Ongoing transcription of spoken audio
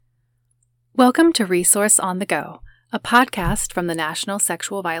Welcome to Resource on the Go, a podcast from the National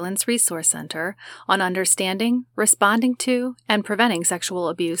Sexual Violence Resource Center on understanding, responding to, and preventing sexual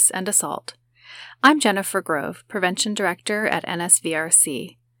abuse and assault. I'm Jennifer Grove, Prevention Director at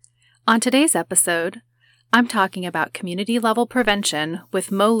NSVRC. On today's episode, I'm talking about community-level prevention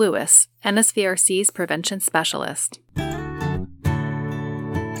with Mo Lewis, NSVRC's Prevention Specialist.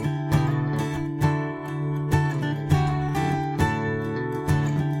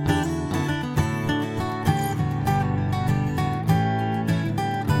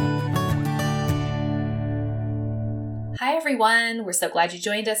 Hi everyone, we're so glad you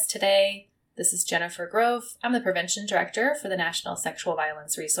joined us today. This is Jennifer Grove. I'm the Prevention Director for the National Sexual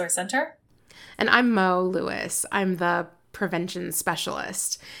Violence Resource Center. And I'm Mo Lewis. I'm the Prevention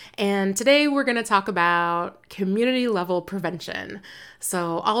Specialist. And today we're going to talk about community level prevention.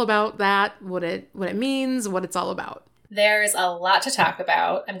 So all about that, what it means, what it's all about. There's a lot to talk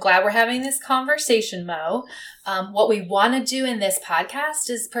about. I'm glad we're having this conversation, Mo. What we want to do in this podcast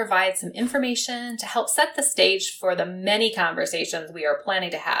is provide some information to help set the stage for the many conversations we are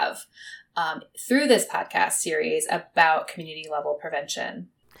planning to have through this podcast series about community level prevention.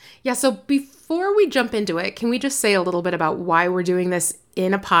 Yeah, so before we jump into it, can we just say a little bit about why we're doing this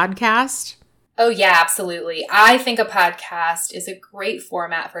in a podcast? Oh, yeah, absolutely. I think a podcast is a great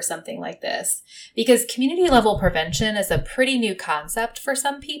format for something like this because community level prevention is a pretty new concept for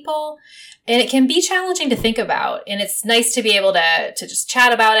some people, and it can be challenging to think about. And it's nice to be able to just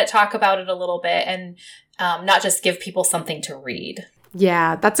chat about it, talk about it a little bit, and not just give people something to read.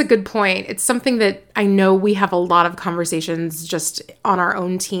 Yeah, that's a good point. It's something that I know we have a lot of conversations just on our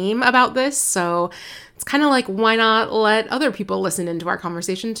own team about this. So it's kind of like, why not let other people listen into our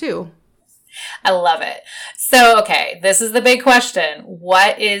conversation too? I love it. So, okay, this is the big question.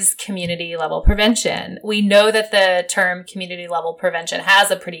 What is community level prevention? We know that the term community level prevention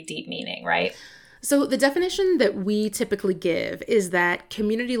has a pretty deep meaning, right? So the definition that we typically give is that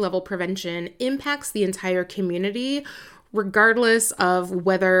community level prevention impacts the entire community regardless of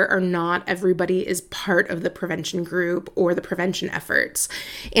whether or not everybody is part of the prevention group or the prevention efforts.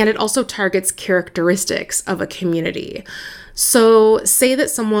 And it also targets characteristics of a community. So say that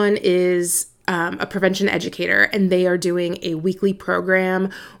someone is a prevention educator and they are doing a weekly program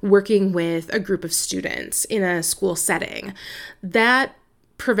working with a group of students in a school setting. That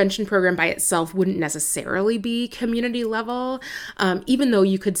prevention program by itself wouldn't necessarily be community level, even though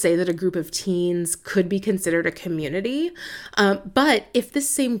you could say that a group of teens could be considered a community. But if this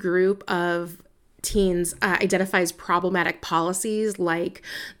same group of teens identifies problematic policies like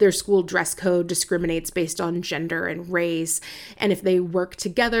their school dress code discriminates based on gender and race, and if they work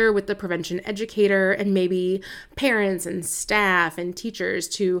together with the prevention educator and maybe parents and staff and teachers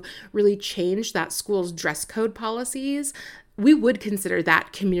to really change that school's dress code policies, we would consider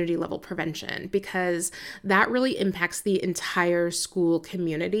that community level prevention because that really impacts the entire school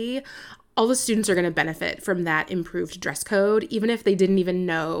community. All the students are going to benefit from that improved dress code, even if they didn't even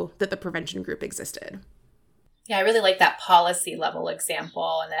know that the prevention group existed. Yeah, I really like that policy level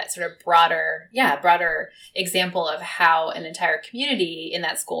example and that sort of broader example of how an entire community in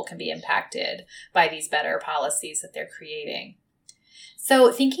that school can be impacted by these better policies that they're creating.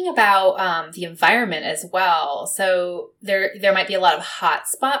 So thinking about the environment as well, so there might be a lot of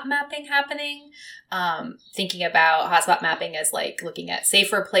hotspot mapping happening. Thinking about hotspot mapping as like looking at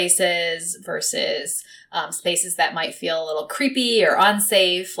safer places versus spaces that might feel a little creepy or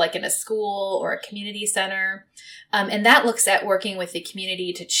unsafe, like in a school or a community center. And that looks at working with the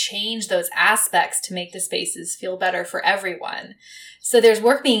community to change those aspects to make the spaces feel better for everyone. So there's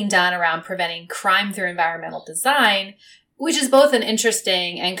work being done around preventing crime through environmental design, which is both an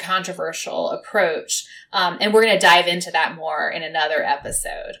interesting and controversial approach. And we're going to dive into that more in another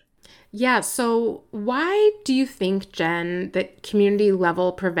episode. Yeah, so why do you think, Jen, that community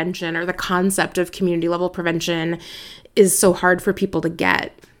level prevention or the concept of community level prevention is so hard for people to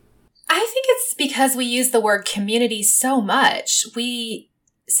get? I think it's because we use the word community so much. We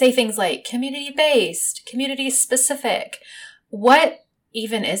say things like community-based, community-specific. What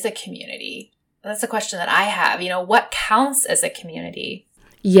even is a community? That's a question that I have. What counts as a community?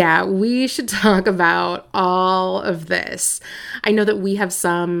 Yeah, we should talk about all of this. I know that we have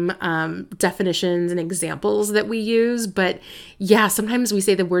some definitions and examples that we use, but yeah, sometimes we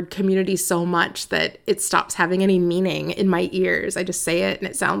say the word community so much that it stops having any meaning in my ears. I just say it and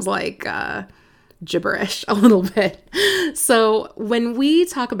it sounds like gibberish a little bit. So when we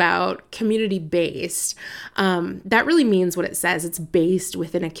talk about community-based, that really means what it says. It's based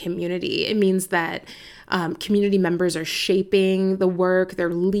within a community. It means that community members are shaping the work,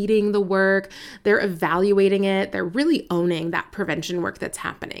 they're leading the work, they're evaluating it, they're really owning that prevention work that's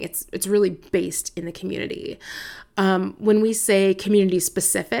happening. It's really based in the community. When we say community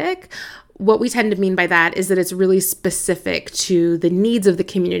specific, what we tend to mean by that is that it's really specific to the needs of the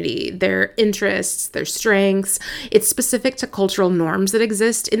community, their interests, their strengths. It's specific to cultural norms that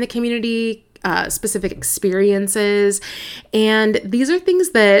exist in the community, specific experiences. And these are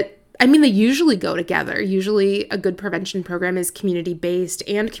things that, they usually go together. Usually a good prevention program is community-based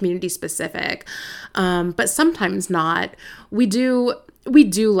and community-specific, but sometimes not. We do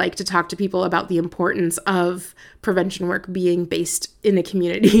like to talk to people about the importance of prevention work being based in the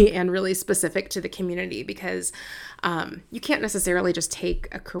community and really specific to the community, because you can't necessarily just take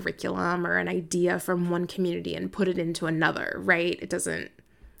a curriculum or an idea from one community and put it into another, right? It doesn't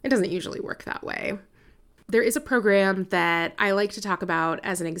usually work that way. There is a program that I like to talk about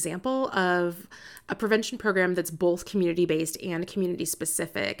as an example of a prevention program that's both community-based and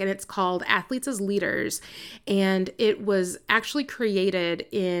community-specific, and it's called Athletes as Leaders, and it was actually created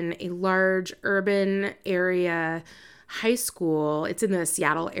in a large urban area high school. It's in the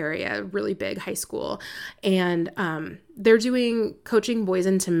Seattle area, really big high school, and they're doing coaching boys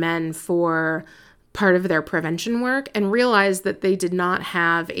into men for part of their prevention work, and realized that they did not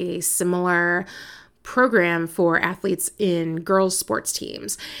have a similar program for athletes in girls' sports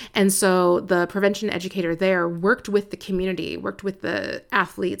teams. And so the prevention educator there worked with the community, worked with the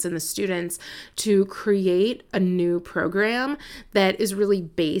athletes and the students to create a new program that is really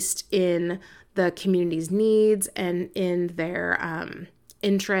based in the community's needs and in their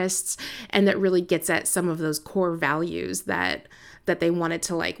interests, and that really gets at some of those core values that they wanted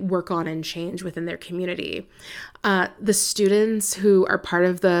to work on and change within their community. The students who are part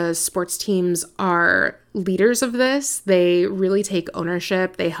of the sports teams are leaders of this. They really take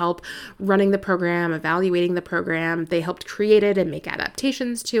ownership. They help running the program, evaluating the program. They helped create it and make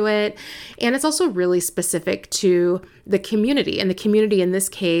adaptations to it. And it's also really specific to the community. And the community in this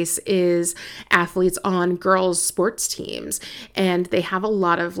case is athletes on girls' sports teams. And they have a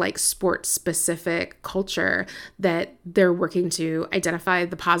lot of sports specific culture that they're working to identify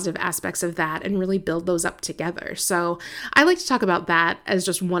the positive aspects of that and really build those up together. So I like to talk about that as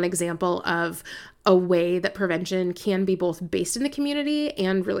just one example of a way that prevention can be both based in the community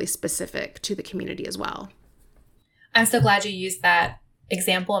and really specific to the community as well. I'm so glad you used that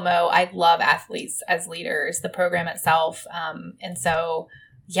example, Mo. I love Athletes as Leaders, the program itself. And so,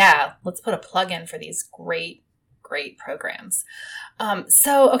 let's put a plug in for these great programs.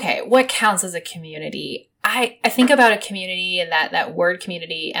 Okay, what counts as a community? I think about a community and that word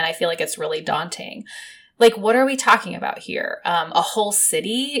community, and I feel like it's really daunting. What are we talking about here? A whole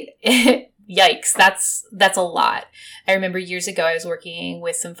city? Yikes, that's a lot. I remember years ago I was working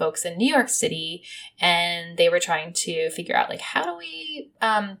with some folks in New York City, and they were trying to figure out how do we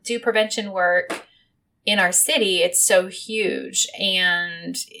do prevention work in our city? It's so huge.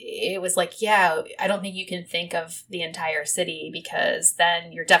 And it was I don't think you can think of the entire city, because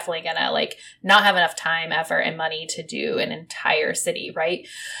then you're definitely gonna not have enough time, effort, and money to do an entire city, right?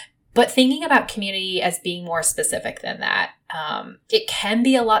 But thinking about community as being more specific than that, it can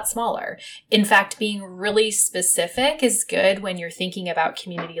be a lot smaller. In fact, being really specific is good when you're thinking about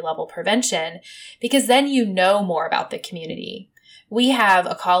community level prevention, because then you know more about the community. We have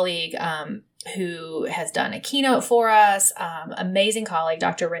a colleague who has done a keynote for us, amazing colleague,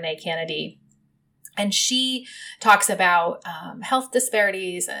 Dr. Renee Kennedy. And she talks about health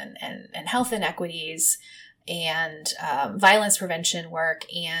disparities and health inequities and violence prevention work.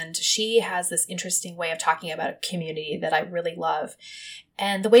 And she has this interesting way of talking about a community that I really love.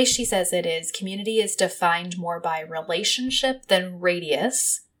 And the way she says it is, community is defined more by relationship than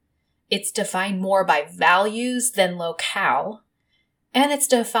radius. It's defined more by values than locale. And it's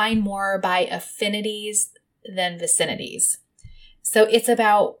defined more by affinities than vicinities. So it's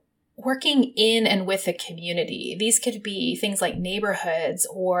about working in and with a community. These could be things like neighborhoods,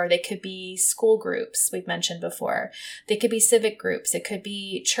 or they could be school groups we've mentioned before. They could be civic groups. It could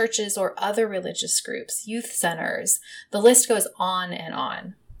be churches or other religious groups, youth centers. The list goes on and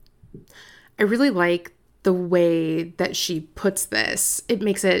on. I really like the way that she puts this. It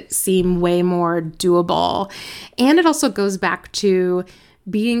makes it seem way more doable. And it also goes back to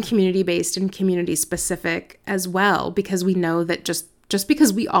being community-based and community-specific as well, because we know that just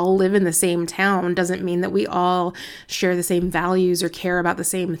because we all live in the same town doesn't mean that we all share the same values or care about the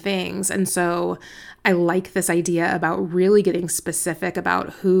same things. And so I like this idea about really getting specific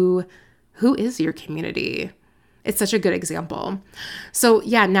about who who is your community? It's such a good example. So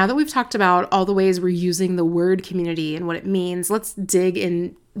yeah, now that we've talked about all the ways we're using the word community and what it means, let's dig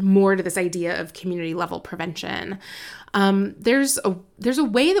in more to this idea of community level prevention. There's a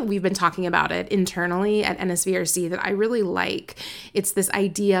way that we've been talking about it internally at NSVRC that I really like. It's this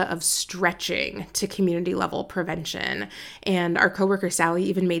idea of stretching to community level prevention. And our coworker Sally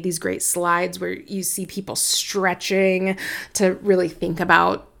even made these great slides where you see people stretching to really think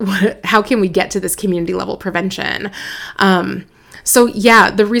about how can we get to this community level prevention. So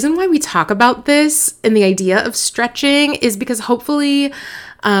yeah, the reason why we talk about this and the idea of stretching is because hopefully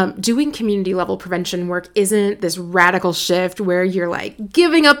doing community level prevention work isn't this radical shift where you're like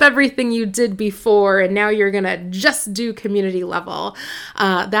giving up everything you did before and now you're going to just do community level.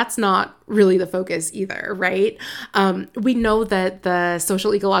 That's not really the focus either, right? We know that the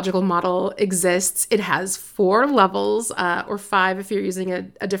social ecological model exists. It has 4 levels, or 5 if you're using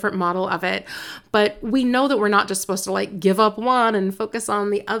a different model of it. But we know that we're not just supposed to like give up one and focus on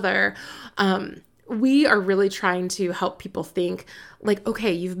the other. We are really trying to help people think like,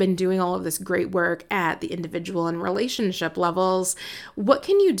 okay, you've been doing all of this great work at the individual and relationship levels. What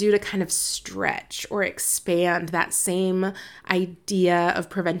can you do to kind of stretch or expand that same idea of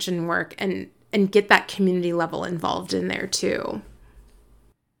prevention work and get that community level involved in there too?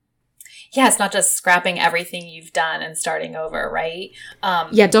 Yeah, it's not just scrapping everything you've done and starting over, right?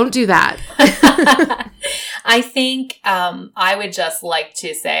 Yeah, don't do that. I think I would just like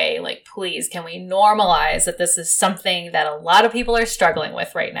to say, like, please, can we normalize that this is something that a lot of people are struggling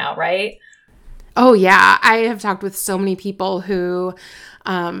with right now, right? Oh, yeah. I have talked with so many people who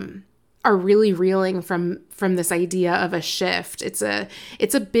are really reeling from this idea of a shift. It's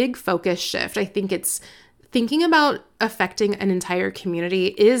a big focus shift. I think it's thinking about affecting an entire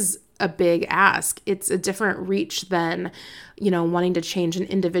community is a big ask. It's a different reach than, wanting to change an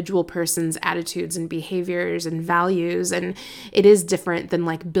individual person's attitudes and behaviors and values. And it is different than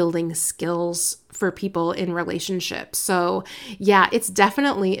like building skills for people in relationships. So yeah, it's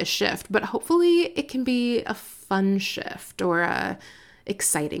definitely a shift, but hopefully it can be a fun shift or a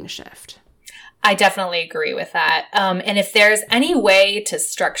exciting shift. I definitely agree with that. And if there's any way to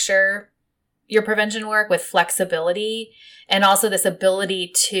structure your prevention work with flexibility and also this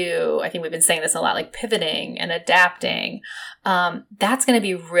ability to, I think we've been saying this a lot, like pivoting and adapting, that's going to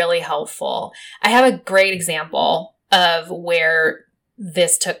be really helpful. I have a great example of where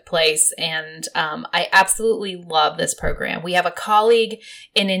this took place, and I absolutely love this program. We have a colleague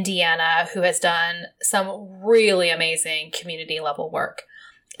in Indiana who has done some really amazing community level work.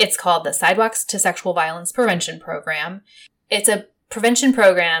 It's called the Sidewalks to Sexual Violence Prevention Program. It's a prevention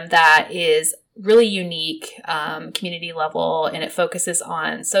program that is really unique, community level, and it focuses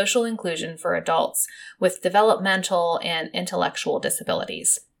on social inclusion for adults with developmental and intellectual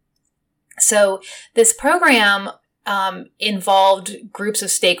disabilities. So this program involved groups of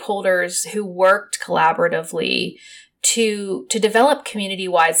stakeholders who worked collaboratively to develop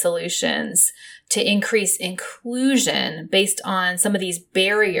community-wide solutions to increase inclusion based on some of these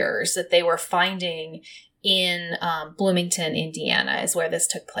barriers that they were finding in Bloomington, Indiana, is where this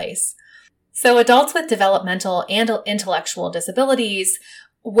took place. So adults with developmental and intellectual disabilities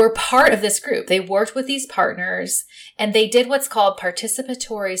were part of this group. They worked with these partners and they did what's called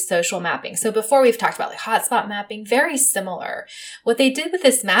participatory social mapping. So before we've talked about like hotspot mapping, very similar. What they did with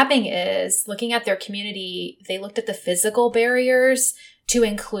this mapping is looking at their community, they looked at the physical barriers to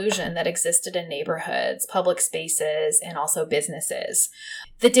inclusion that existed in neighborhoods, public spaces, and also businesses.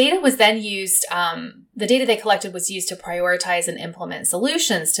 The data was then used, the data they collected was used to prioritize and implement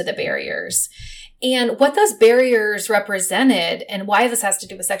solutions to the barriers. And what those barriers represented and why this has to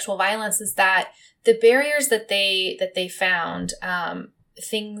do with sexual violence is that the barriers that they found,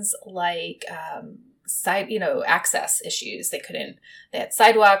 things like access issues. They had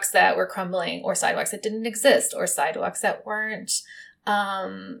sidewalks that were crumbling or sidewalks that didn't exist or sidewalks that weren't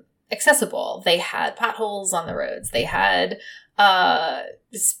accessible. They had potholes on the roads. They had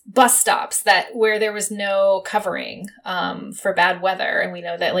bus stops where there was no covering for bad weather. And we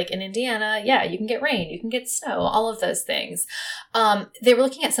know that like in Indiana, yeah, you can get rain, you can get snow, all of those things. They were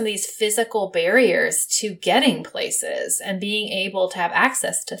looking at some of these physical barriers to getting places and being able to have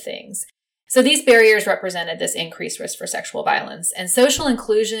access to things. So these barriers represented this increased risk for sexual violence and social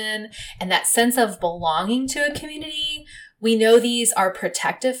inclusion and that sense of belonging to a community. We know these are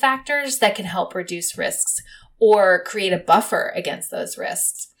protective factors that can help reduce risks or create a buffer against those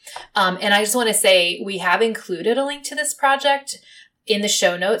risks. And I just want to say we have included a link to this project in the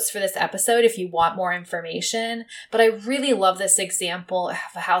show notes for this episode if you want more information. But I really love this example of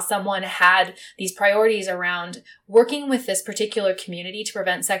how someone had these priorities around working with this particular community to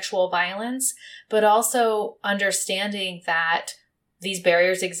prevent sexual violence, but also understanding that these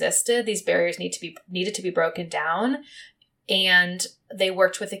barriers existed. These barriers needed to be broken down. And they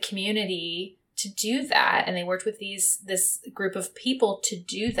worked with the community to do that. And they worked with this group of people to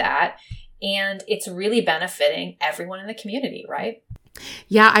do that. And it's really benefiting everyone in the community, right?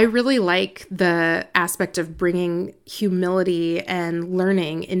 Yeah, I really like the aspect of bringing humility and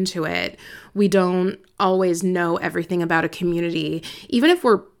learning into it. We don't always know everything about a community. Even if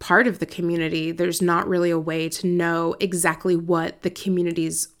we're part of the community, there's not really a way to know exactly what the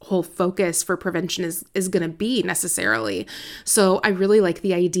community's whole focus for prevention is going to be necessarily. So I really like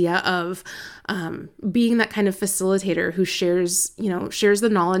the idea of being that kind of facilitator who shares the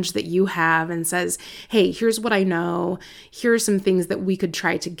knowledge that you have and says, hey, here's what I know. Here are some things that we could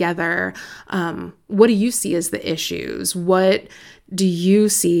try together. What do you see as the issues? What do you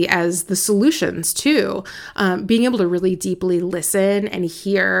see as the solutions too? Being able to really deeply listen and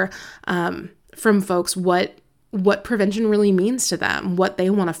hear from folks what prevention really means to them, what they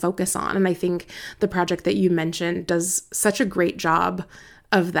want to focus on. And I think the project that you mentioned does such a great job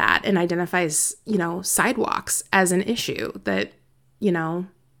of that and identifies, sidewalks as an issue that,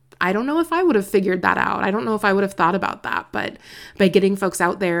 I don't know if I would have figured that out. I don't know if I would have thought about that, but by getting folks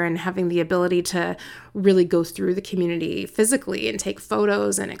out there and having the ability to really go through the community physically and take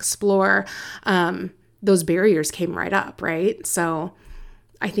photos and explore, those barriers came right up, right? So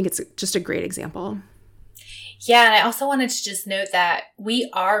I think it's just a great example. Yeah, and I also wanted to just note that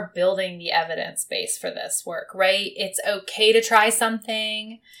we are building the evidence base for this work, right? It's okay to try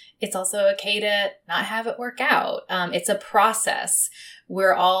something. It's also okay to not have it work out. It's a process.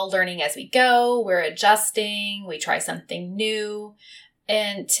 We're all learning as we go. We're adjusting. We try something new.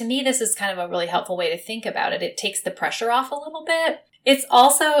 And to me, this is kind of a really helpful way to think about it. It takes the pressure off a little bit. It's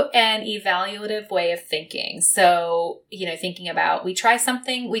also an evaluative way of thinking. So, thinking about we try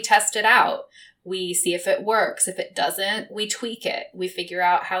something, we test it out. We see if it works. If it doesn't, we tweak it. We figure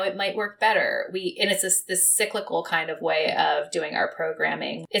out how it might work better. And it's this cyclical kind of way of doing our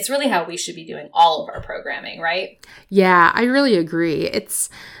programming. It's really how we should be doing all of our programming, right? Yeah, I really agree.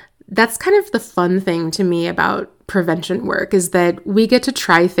 That's kind of the fun thing to me about prevention work is that we get to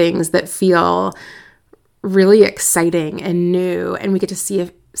try things that feel really exciting and new, and we get to see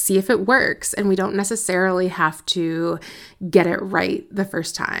if it works, and we don't necessarily have to get it right the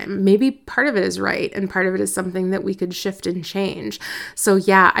first time. Maybe part of it is right and part of it is something that we could shift and change. So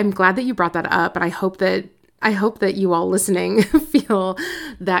yeah, I'm glad that you brought that up, and I hope that you all listening feel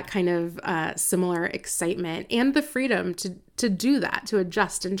that kind of similar excitement and the freedom to do that, to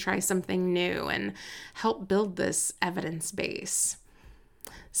adjust and try something new and help build this evidence base.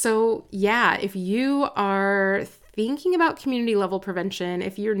 So yeah, if you are thinking about community level prevention,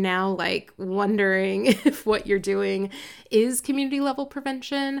 if you're now wondering if what you're doing is community level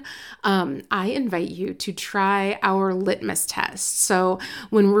prevention, I invite you to try our litmus test. So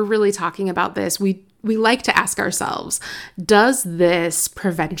when we're really talking about this, we like to ask ourselves, does this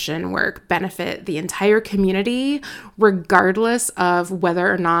prevention work benefit the entire community, regardless of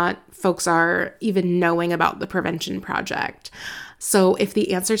whether or not folks are even knowing about the prevention project? So if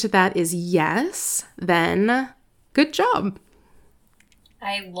the answer to that is yes, then good job.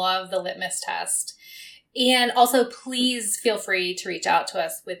 I love the litmus test. And also, please feel free to reach out to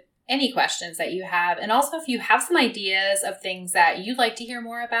us with any questions that you have. And also, if you have some ideas of things that you'd like to hear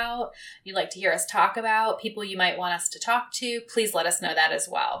more about, you'd like to hear us talk about, people you might want us to talk to, please let us know that as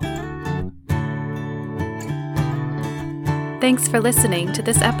well. Thanks for listening to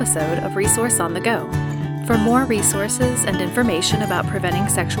this episode of Resource on the Go. For more resources and information about preventing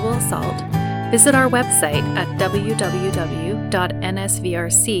sexual assault, visit our website at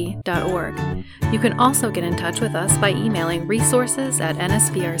www.nsvrc.org. You can also get in touch with us by emailing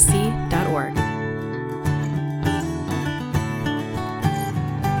resources@nsvrc.org.